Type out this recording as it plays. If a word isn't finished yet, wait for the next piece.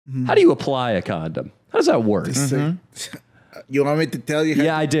How do you apply a condom? How does that work? You want me to tell you?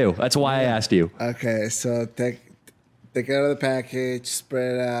 Yeah, I do. That's why I asked you. Okay, so take it out of the package,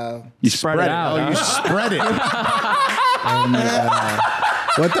 spread it out. You spread it out. Oh, you spread it.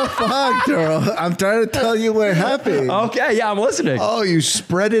 What the fuck, girl? I'm trying to tell you what happened. Okay, yeah, I'm listening. Oh, you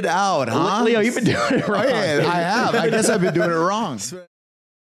spread it out, huh? Leo, you've been doing it wrong. Oh, yeah, I have. I guess I've been doing it wrong.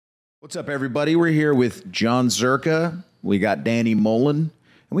 What's up, everybody? We're here with Jon Zherka. We got Danny Mullen.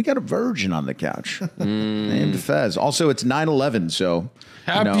 And we got a virgin on the couch named Fez. Also, it's 9/11, so...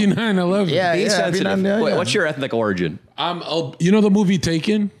 Happy 9/11. Yeah, Be yeah. sensitive. Yeah. Wait, what's your ethnic origin? You know the movie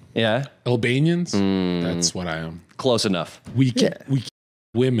Taken? Yeah? Albanians? That's what I am. Close enough. We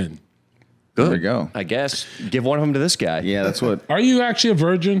women. Good. There you go. I guess. Give one of them to this guy. Yeah, that's what... Are you actually a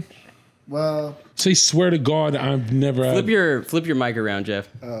virgin? Well, Say, swear to God, I've never had... Flip your mic around, Jeff.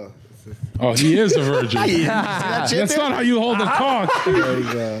 Oh, he is a virgin. That's That's not how you hold a cock. there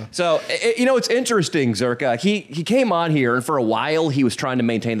you go. So, you know, it's interesting, Zherka. He came on here, and for a while, he was trying to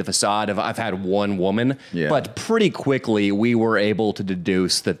maintain the facade of, I've had one woman. Yeah. But pretty quickly, we were able to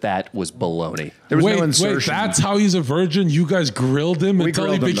deduce that that was baloney. There was Wait, no insertion. that's how he's a virgin? You guys grilled him until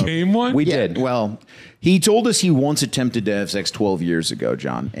grilled he him, though. became one? We did. Well, he told us he once attempted to have sex 12 years ago,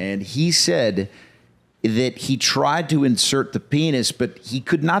 John. And he said that he tried to insert the penis, but he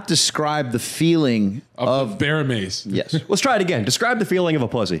could not describe the feeling Of bear mace. Yes. Let's try it again. Describe the feeling of a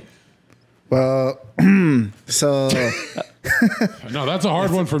pussy. Well, so No, that's a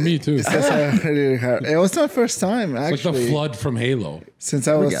hard one for me, too. that's really hard. It was my first time, Like actually. the flood from Halo. Since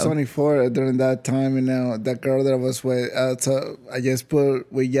I was go. 24 during that time, and now that girl that I was with, so I just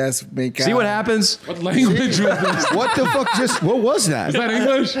we just make out. See what happens? What language was this? What the fuck what was that? Is that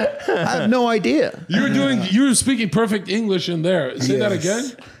English? I have no idea. You were speaking perfect English in there. Say that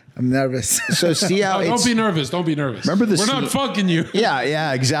Yes. again. I'm nervous. So see how Oh, don't it's... be nervous. Don't be nervous. Remember the We're scene- not fucking you.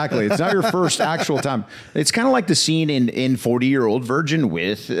 Yeah, exactly. It's not your first actual time. It's kind of like the scene in 40-Year-Old Virgin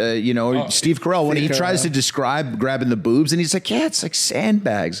with, Steve Carell when he tries to describe grabbing the boobs, and he's like, yeah, it's like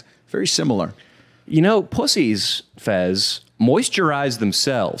sandbags. Very similar. You know, pussies, Fez, moisturize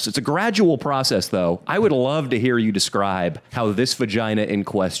themselves. It's a gradual process, though. I would love to hear you describe how this vagina in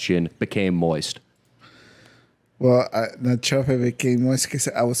question became moist. Well, I'm not sure if it became moist because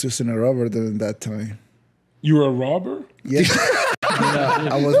I was using a rubber during that time. You were a robber? Yeah.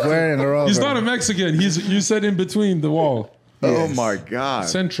 I was wearing a rubber. He's not a Mexican. You said in between the wall. Oh, my God.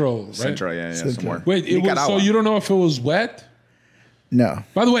 Central, right? Central, yeah, somewhere. Wait, so you don't know if it was wet? No.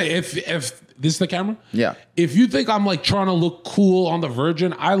 By the way, if this is the camera? Yeah. If you think I'm like trying to look cool on the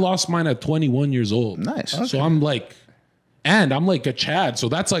virgin, I lost mine at 21 years old. Nice. So I'm like... And I'm like a Chad, so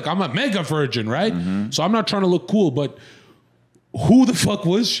that's like I'm a mega virgin, right? So I'm not trying to look cool, but who the fuck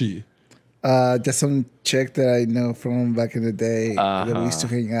was she? Just some chick that I know from back in the day that we used to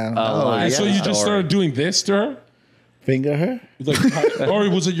hang out. And so you just started doing this to her? Finger her? Like, or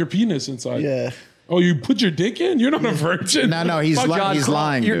was it your penis inside? Yeah. Oh, you put your dick in? You're not a virgin. No, he's Fuck, lying. He's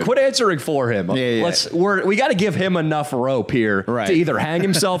lying. You Dude. quit answering for him. Yeah. We got to give him enough rope here Right. to either hang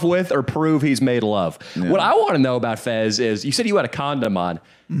himself with or prove he's made love. What I want to know about Fez is, you said you had a condom on.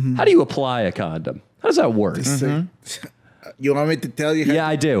 How do you apply a condom? How does that work? You want me to tell you? Yeah,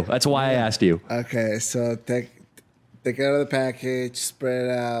 I do. That's why I asked you. Okay, so take it out of the package, spread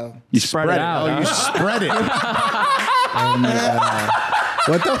it out. You spread it out. Oh, you spread it.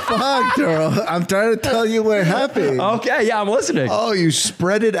 What the fuck, girl? I'm trying to tell you what happened. Okay, yeah, I'm listening. Oh, you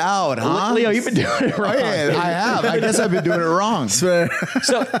spread it out, huh? Leo, you've been doing it Oh, wrong. yeah, I have. I guess I've been doing it wrong. So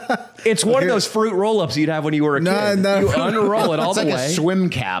it's one of those fruit roll-ups you'd have when you were a kid. No. You unroll it all It's the like way. a swim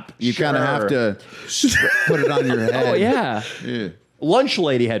cap. You kind of have to put it on your head. Oh, yeah. Lunch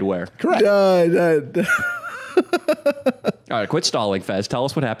lady headwear. Correct. No. All right, quit stalling, Fez. Tell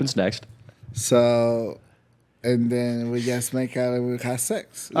us what happens next. So, and then we just make out and we have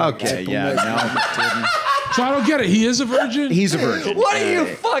sex. Okay, yeah. No. So I don't get it. He is a virgin? He's a virgin. What do you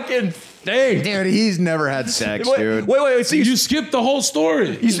fucking think? Dude, he's never had sex, dude. Wait. So You skipped the whole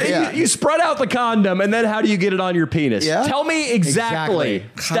story. you spread out the condom, and then how do you get it on your penis? Yeah. Tell me exactly.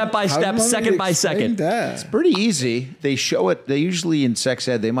 Step by step, second by second. That? Pretty easy. They show it. They usually in sex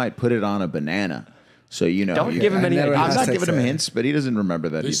ed, they might put it on a banana. So, you know. Don't give him any never ideas. I'm had not sex giving him ed. hints, but he doesn't remember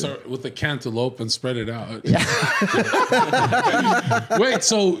that They either. start with the cantaloupe and spread it out. Wait,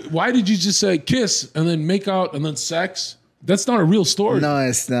 so why did you just say kiss and then make out and then sex? That's not a real story. No,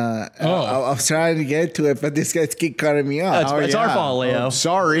 it's not. Oh. I was trying to get to it, but this guys keep cutting me off. It's our yeah. fault, Leo. Oh,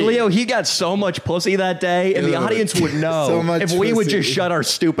 sorry. Leo, he got so much pussy that day, and the audience would know So much if we would pussy. just shut our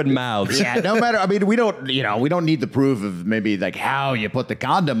stupid mouths. Yeah, no matter. I mean, we don't need the proof of maybe like how you put the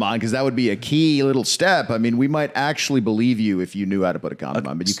condom on, because that would be a key little step. I mean, we might actually believe you if you knew how to put a condom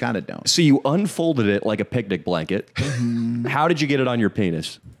on, but you kind of don't. So you unfolded it like a picnic blanket. How did you get it on your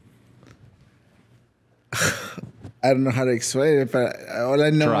penis? I don't know how to explain it, but all I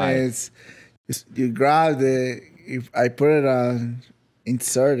know Try. is you grab it. If I put it on,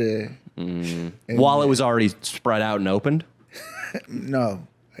 insert it. And While it was already spread out and opened? No,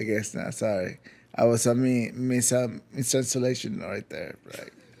 I guess not. Sorry, I was a mistranslation right there. Right.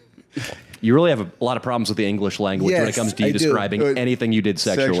 You really have a lot of problems with the English language when it Yes, comes to you I do. describing anything you did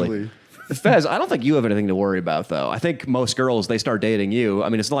sexually. Fez, I don't think you have anything to worry about, though. I think most girls, they start dating you. I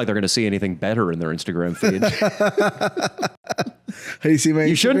mean, it's not like they're going to see anything better in their Instagram feed. You see my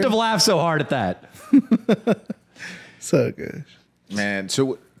You shouldn't have Instagram? laughed so hard at that. So good. Man,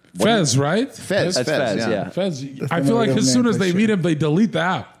 so Fez, right? Fez, That's Fez, yeah. Fez. I the feel like middle as soon name as for they sure. meet him, they delete the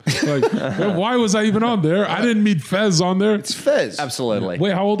app. Like, why was I even on there? I didn't meet Fez on there. It's Fez. Absolutely.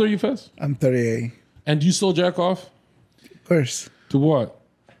 Wait, how old are you, Fez? I'm 38. And do you still jack off? Of course. To what?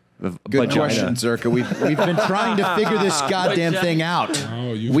 Good Vagina. question, Zherka. We've been trying to figure this goddamn thing out.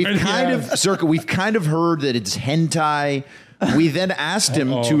 Oh, you We've already kind of have. Zherka. We've kind of heard that it's hentai. We then asked him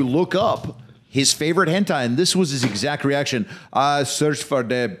to look up his favorite hentai, and this was his exact reaction. Search for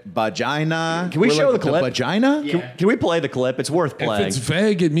the vagina. Can we We're show like, the clip? vagina? Can we play the clip? It's worth If playing. it's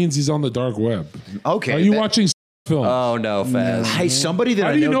vague, it means he's on the dark web. Okay. Are you that- watching film? Oh, no, Fez. Hey, somebody that How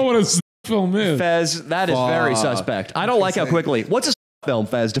I do you know. know what a film is? Fez, that is very Fuck. suspect. I don't like how quickly. What's a film,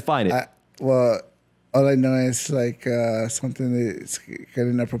 Fez? Define it. Well, all I know is like something that's kind of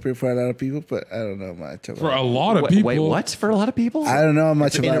inappropriate for a lot of people, but I don't know much about For it. a lot of Wait, people. wait, what? For a lot of people? I don't know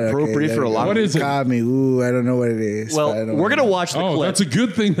much about inappropriate it. for a lot of What is it? Got me. Ooh, I don't know what it is. Well, but I don't we're going know. to watch the Oh, clip. that's a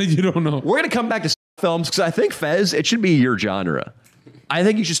good thing that you don't know. We're going to come back to films because I think, Fez, it should be your genre. I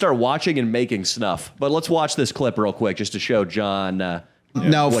think you should start watching and making snuff. But let's watch this clip real quick just to show John.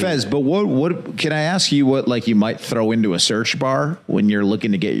 Now, Fez, but what can I ask you? What like you might throw into a search bar when you're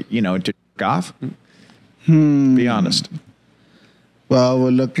looking to get to jerk off? Be honest. Well,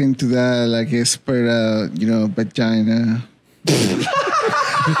 we'll look into that. Like expert, vagina.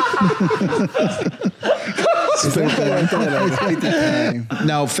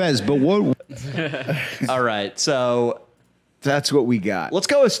 Now, Fez, but what? All right, so That's what we got. let's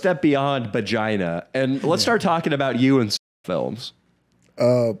go a step beyond vagina and let's start talking about you and films.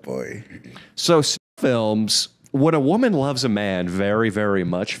 Oh boy. So films, when a woman loves a man very, very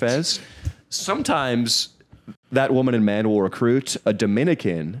much, Fez, sometimes that woman and man will recruit a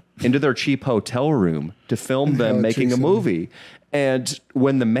Dominican into their cheap hotel room to film them Oh, making a threesome. movie. And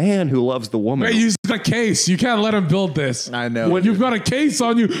when the man who loves the woman... Hey, you've got a case. You can't let him build this. I know. When you've got a case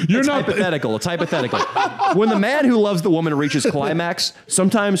on you, you're It's not. hypothetical. It's hypothetical. When the man who loves the woman reaches climax,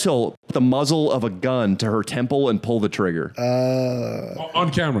 sometimes he'll put the muzzle of a gun to her temple and pull the trigger. On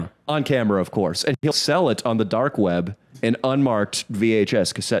camera. On camera, of course. And he'll sell it on the dark web in unmarked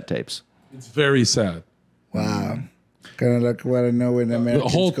VHS cassette tapes. It's very sad. Wow. Kind of like what I know when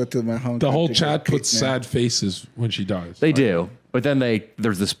Americans whole- go to my home. The whole country, chat get puts kidnapped. sad faces when she dies. They do. But then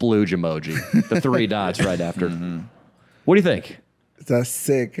there's the splooge emoji, the 3 dots right after. What do you think? That's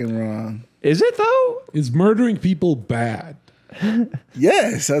sick and wrong. Is it, though? Is murdering people bad?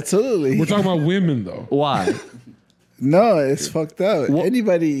 Yes, absolutely. We're talking about women, though. Why? No, it's fucked up.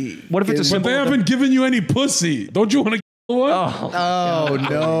 Anybody. What if it's a can- simple... But they haven't given you any pussy. Don't you want to kill one? Oh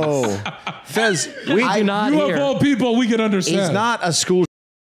no, Fez. We do not You hear. of all people, we can understand. He's not a school,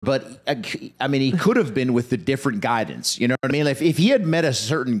 but I mean, he could have been with the different guidance. You know what I mean? If he had met a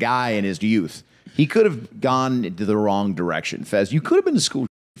certain guy in his youth, he could have gone into the wrong direction. Fez, you could have been to school,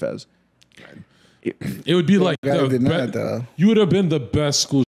 Fez. It would be like guy the did not, be- though. you would have been the best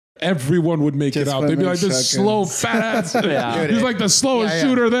school. Everyone would make Just it out. They'd be like this slow women fat ass. He's like the slowest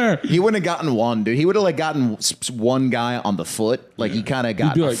shooter there. He wouldn't have gotten one, dude. He would have like gotten one guy on the foot. Like he kind of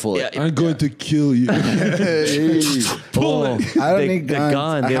got Be a like, foot. I'm going to kill you. Pull it. I don't the, need the guns.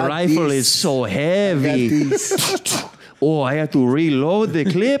 gun, I the have rifle these. is so I got heavy. these. Oh, I have to reload the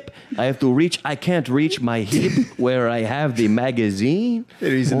clip. I have to reach. I can't reach my hip where I have the magazine.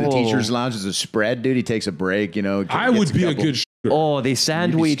 He's in the Oh. teacher's lounge. There's a spread, dude. He takes a break. You know. I gets would be a couple- good shooter. Oh, the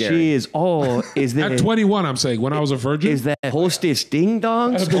sandwiches. Oh, is At there 21, I'm saying, when I was a virgin. is that hostess ding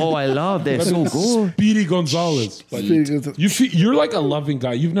dongs? Oh, I love that. So good. Speedy Gonzalez. Like, you're like a loving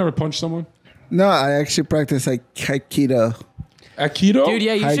guy. You've never punched someone? No, I actually practice like Aikido. Aikido? Dude,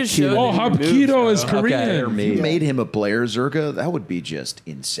 yeah, you should show Oh, them your Hapkido moves, is bro. Korean. If you made him a player, Zherka, that would be just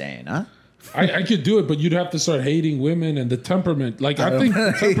insane, huh? I could do it, but you'd have to start hating women and the temperament. Like I think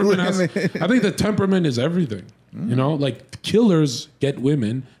the temperament I think the temperament is everything. You know, like killers get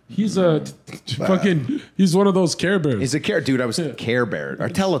women. He's he's one of those Care Bears. He's a Dude, I was Care Bear. Or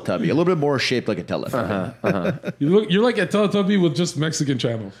Teletubby. A little bit more shaped like a Teletubby. You're like a Teletubby with just Mexican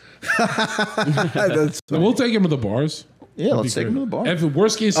channels. We'll take him to the bars. Yeah, let's take him to the bar. If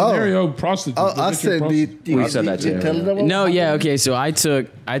worst case scenario, prostitute. Austin, we said that too. tell them No, yeah, okay. So I took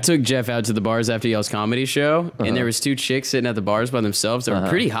Jeff out to the bars after y'all's comedy show, and there was two chicks sitting at the bars by themselves. They were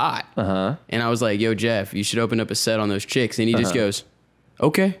pretty hot. And I was like, "Yo, Jeff, you should open up a set on those chicks." And he just goes,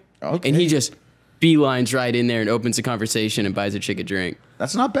 "Okay." And he just beelines right in there and opens a conversation and buys a chick a drink.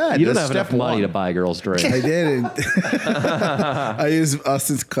 That's not bad. You don't That's have enough step money one. to buy girls drinks. I didn't. I used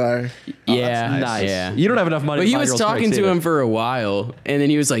Austin's car. Yeah, Nice. yeah. You don't have enough money But to he buy was girls talking drinks to either. him for a while, and then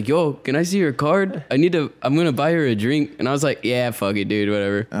he was like, "Yo, can I see your card? I'm gonna buy her a drink." And I was like, "Yeah, fuck it, dude,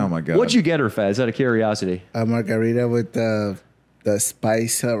 whatever." Oh, my God. What'd you get her, Fez, out of curiosity? A margarita with the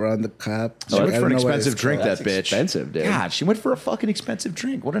spice around the cup. She went I for an don't know what expensive it's drink, called. that bitch. expensive, dude. God, she went for a fucking expensive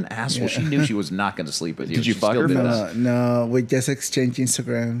drink. What an asshole. She knew she was not going to sleep with you. Did you She fuck still her did for that. that? No, we just exchange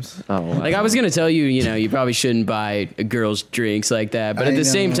Instagrams. Oh, Like I was gonna tell you, you probably shouldn't buy girls drinks like that. But at I the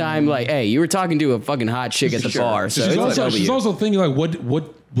same know. time, like, hey, you were talking to a fucking hot chick at the bar, so She's also thinking like,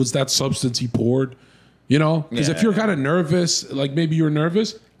 what was that substance he poured? You know, because if you're kind of nervous, like maybe you're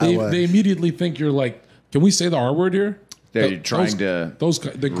nervous, they was. immediately think you're like, can we say the R word here? They're trying to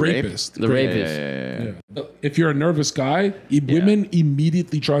the rape? rapist. the rapist. Yeah. If you're a nervous guy, women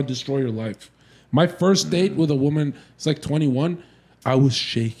immediately try and destroy your life. My first date with a woman, it's like 21. I was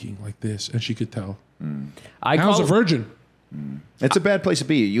shaking like this, and she could tell. I I was a call virgin. It's a bad place to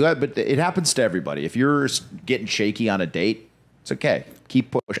be. But it happens to everybody. If you're getting shaky on a date, it's okay.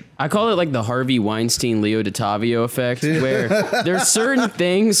 Keep pushing. I call it like the Harvey Weinstein Leo Dottavio effect, where there's certain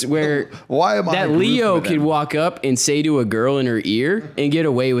things where Why am I that in groups Leo with could him? walk up and say to a girl in her ear and get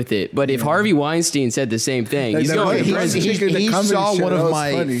away with it. But if Harvey Weinstein said the same thing, Like he's the going way to he- prison. The He comedy saw show, one that of was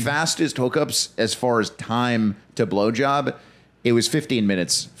my funny. fastest hookups as far as time to blowjob. It was 15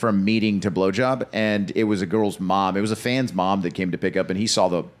 minutes from meeting to blowjob, and it was a girl's mom. It was a fan's mom that came to pick up, and he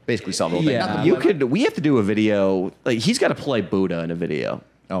basically saw the whole thing. Not Yeah, the- we have to do a video. Like he's got to play Buddha in a video.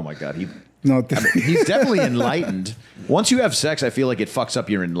 Oh my God, No, he's definitely enlightened. Once you have sex, I feel like it fucks up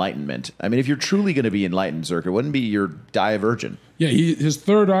your enlightenment. I mean, if you're truly going to be enlightened, Zherka, wouldn't be your die a virgin. Yeah, his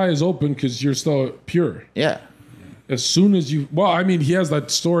third eye is open because you're still pure. Yeah, As soon as you, he has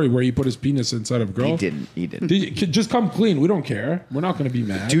that story where he put his penis inside of a girl. he didn't. He didn't. Just come clean. We don't care. We're not going to be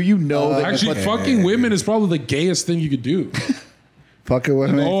mad. Do you know that? Actually, fucking women is probably the gayest thing you could do. fucking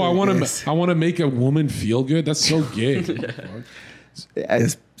women. Oh, I want to make a woman feel good. That's so gay.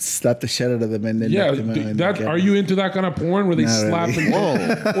 Just slap the shit out of them and then Yeah, knock them out and get are them. you into that kind of porn where they Not slap really.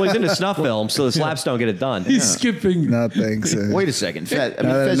 and Well, he's into snuff films, so the slaps don't get it done. he's skipping? No thanks. Wait a second, Fez. I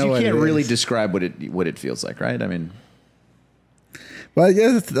mean, I Fez, know you what can't it really is. describe what it feels like, right? I mean, Well,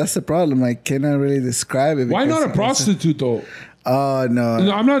 yeah, that's the problem. I cannot really describe it. Why because not a prostitute though? Oh no.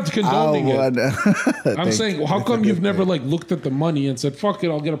 No, I'm not condoning it. I'm I'm saying, how come you've never like looked at the money and said, "Fuck it,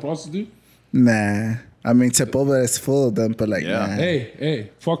 I'll get a prostitute"? Nah. I mean, Sepulveda is full of them, but like, Yeah. nah. Hey,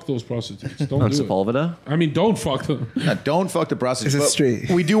 fuck those prostitutes. Don't On do it. Sepulveda? I mean, don't fuck them. don't fuck the prostitutes. It's a but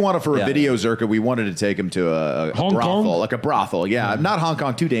street. We do want to, for a Yeah. video, Zherka, we wanted to take him to a Hong brothel, Kong? like a brothel. Yeah, not Hong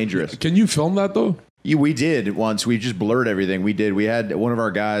Kong, too dangerous. Can you film that though? We did once. We just blurred everything. We did. We had one of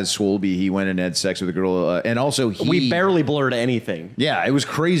our guys, Swolby. He went and had sex with a girl, and also We barely blurred anything. Yeah, it was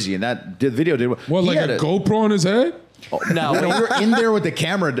crazy, and the video did. What, he like had a GoPro on his head? No, When we were in there with the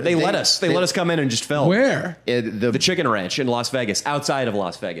camera. they let us. They let us come in and just film. Where? The Chicken Ranch in Las Vegas, outside of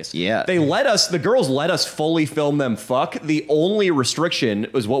Las Vegas. Yeah. They let us, the girls let us fully film them fuck. The only restriction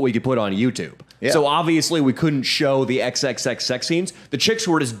was what we could put on YouTube. Yeah. So obviously we couldn't show the XXX sex scenes. The chicks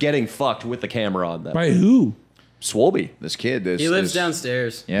were just getting fucked with the camera on them. By who? Swolby. This kid. He lives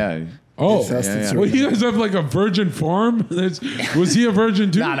downstairs. Yeah. Oh, That's well, you guys have like a virgin farm? Was he a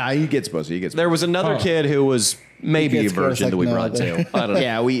virgin too? Nah, he gets pussy. He gets. There was another Oh. kid who was maybe a gets girls virgin like that we no brought other. to. I don't know.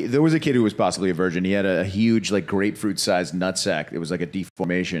 Yeah, there was a kid who was possibly a virgin. He had a huge, like, grapefruit-sized nutsack. It was like a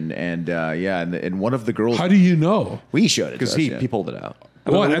deformation, and and one of the girls. How do you know? We showed it Because to us, he yeah. pulled it out.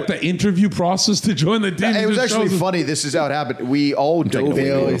 What, at the interview process to join the team? It was Just actually shows it- funny. This is how it happened. We all dove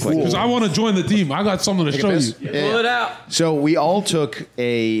away in. really quick. Because I want to join the team. I got something to show you. Pull it out. So we all took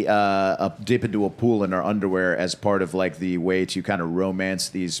a dip into a pool in our underwear as part of like the way to kind of romance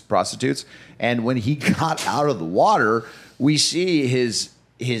these prostitutes. And when he got out of the water, we see his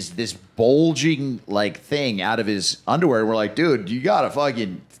this bulging like thing out of his underwear. We're like, dude, you got a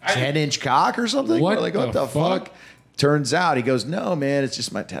fucking 10-inch cock or something? What We're like, what the fuck? Turns out, he goes, no, man, it's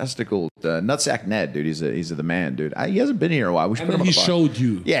just my testicle. Nutsack Ned, dude, he's the man, dude. He hasn't been here in a while. We should And put then him he on the showed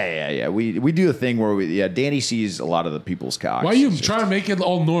you. Yeah. We do a thing where Danny sees a lot of the people's cocks. Why are you It's just- trying to make it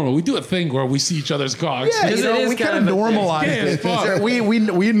all normal? We do a thing where we see each other's cocks. Yeah, Because you know, it is we kind kind of of a thing. normalize Gay as it. fuck. We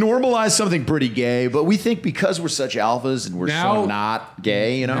normalize something pretty gay, but we think because we're such alphas and we're Now- so not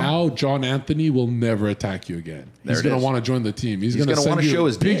gay, you know. Now John Anthony will never attack you again. There He's it going is. to want to join the team. He's He's going to gonna send wanna you show a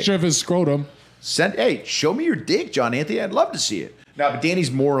his dick. picture of his scrotum. Hey, show me your dick, John Anthony. I'd love to see it. No, but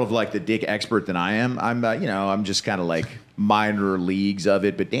Danny's more of like the dick expert than I am. I'm just kind of like minor leagues of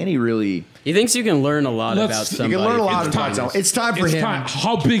it. But Danny really, He thinks you can learn a lot Let's- about you somebody. you can learn a if lot you about do someone. this. It's time for It's him. time.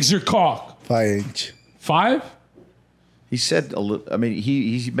 How big's your cock? 5-inch. 5? He said, I mean,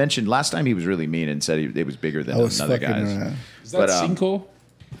 he mentioned last time he was really mean and said it was bigger than I was other fucking guys. around. Is that But, Cinco?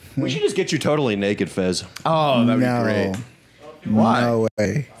 We should just get you totally naked, Fez. Oh, that would No. be great. Why? No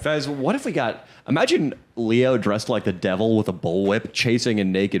way. Fez, what if we got? Imagine Leo dressed like the devil with a bullwhip, chasing a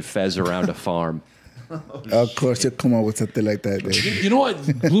naked Fez around a farm. Of course, you'll come up with something like that, Dave. You know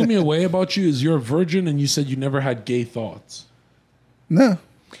what blew me away about you is you're a virgin and you said you never had gay thoughts. No.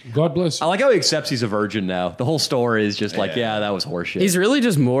 God bless I you. like how he accepts he's a virgin now. The whole story is just like, yeah, that was horseshit. He's really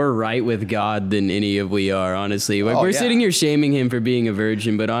just more right with God than any of we are, honestly. Like, Oh, we're yeah. sitting here shaming him for being a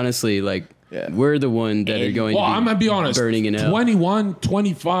virgin, but honestly, like, Yeah. we're the one that are going Well, to I'm going to be honest. burning in hell. 21,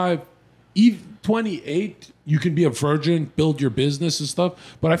 25, even 28, you can be a virgin, build your business and stuff.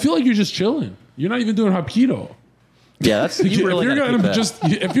 But I feel like you're just chilling. You're not even doing Hapkido. yeah, that's you really if, you're gotta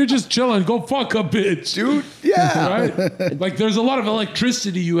keep that. if you're just chilling, go fuck a bitch. Dude, yeah. Right? Like, there's a lot of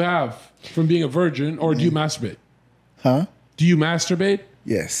electricity you have from being a virgin, or do you masturbate? Huh? Do you masturbate?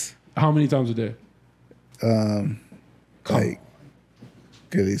 Yes. How many times a day? Like,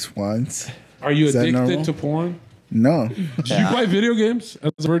 at least once. Are you Is that addicted normal? to porn? No. Did you play video games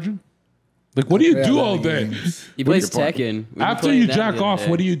as a virgin? Like, what do you do all day? He plays Tekken. We've been After playing you that jack the other off, day.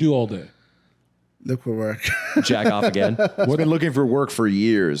 what do you do all day? Look for work. Jack off again. I've been looking for work for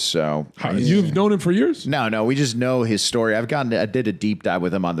years, so You've known him for years? no, we just know his story. I did a deep dive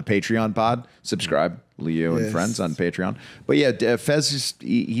with him on the Patreon pod. Subscribe, Leo and Yes. friends on Patreon. But yeah, Fez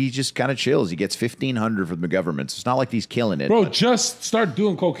he just kind of chills. He gets $1,500 from the government. So it's not like he's killing it. Bro, but- just start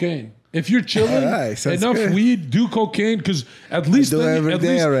doing cocaine. If you're chilling, All right, sounds enough good. weed, do cocaine, because at least, do it every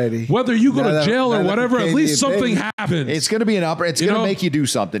day already. whether you go Now to that- jail or now that whatever, at cocaine least is something big. happens. it's going to be an upper. It's You going to know? make you do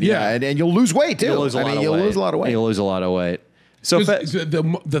something. Yeah. Yeah, and you'll lose weight too. You'll lose a lot of you'll weight. lose a lot of weight. You'll lose a lot of weight. So 'Cause Fez,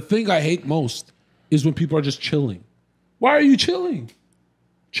 the thing I hate most is when people are just chilling. Why are you chilling?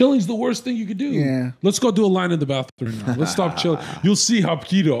 Chilling's the worst thing you could do. Yeah. Let's go do a line in the bathroom now. Let's stop chilling. You'll see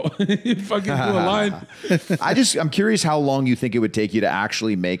Hapkido. Fucking do a line. I'm curious how long you think it would take you to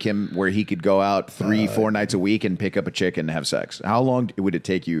actually make him where he could go out 3-4 nights a week and pick up a chick and have sex. How long would it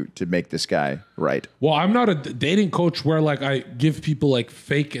take you to make this guy right? Well, I'm not a dating coach where like I give people like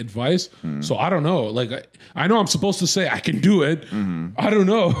fake advice. So I don't know. Like I know I'm supposed to say I can do it. I don't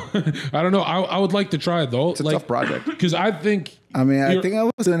know. I don't know. I would like to try it though. It's a tough project. Because I think I mean, I You're- think I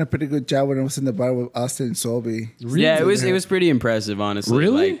was doing a pretty good job when I was in the bar with Austin and Solby. Yeah, it was pretty impressive, honestly.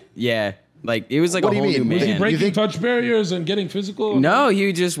 Really? Like, yeah. Like, it was like What a do you whole new mean? man. breaking touch barriers and getting physical. No,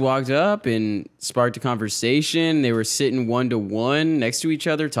 he just walked up and sparked a conversation. They were sitting 1-to-1 next to each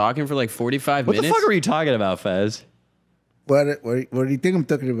other, talking for like 45 what the minutes. fuck are you talking about, Fez? What do you think I'm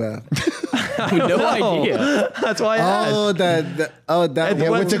talking about? No idea. That's why I asked. Oh, that Yeah,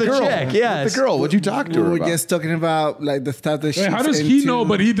 one. with the girl. Yes. With the girl. What'd you talk to We her were about? just talking about like the stuff that Wait, she's how does he into. know,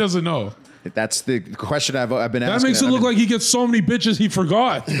 but he doesn't know? That's the question I've been That asking. makes it look like he gets so many bitches he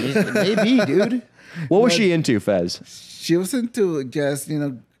forgot. maybe, dude. What was she into, Fez? She was into just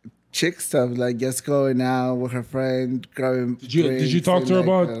chick stuff, like just going out with her friend, grabbing. Did you talk to her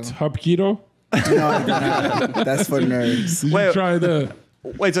about Hapkido? No, that's for nerds. Did you Wait. try the...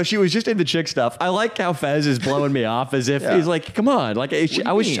 Wait, so she was just into chick stuff. I like how Fez is blowing me off as if he's like, come on. Like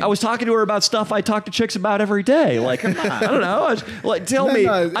I was talking to her about stuff I talk to chicks about every day. Like, I don't know. Tell No, me.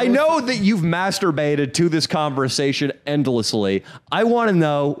 no, I know that you've masturbated to this conversation endlessly. I want to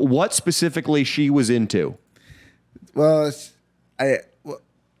know what specifically she was into. Well,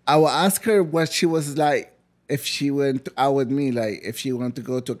 I will ask her what she was like if she went out with me, like if she wanted to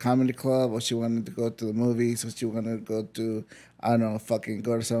go to a comedy club or she wanted to go to the movies or she wanted to go to, I don't know, fucking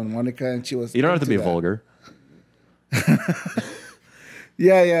go to Santa Monica, and she was. You don't have to be into that. vulgar.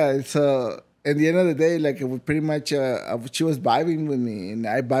 Yeah. So at the end of the day, like it was pretty much, she was vibing with me and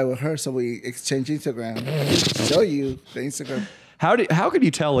I vibe with her, so we exchange Instagram. Show you the Instagram. How could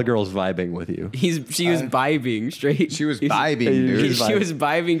you tell a girl's vibing with you? She was vibing straight. She was vibing, dude. She was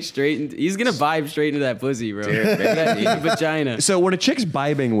vibing straight. He's gonna vibe straight into that pussy, bro. That vagina. So when a chick's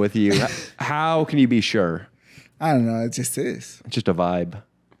vibing with you, how can you be sure? I don't know. It just is. It's just a vibe.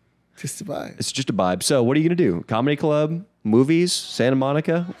 Just a vibe. It's just a vibe. So what are you gonna do? Comedy club, movies, Santa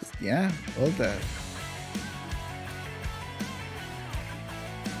Monica? Yeah, all that.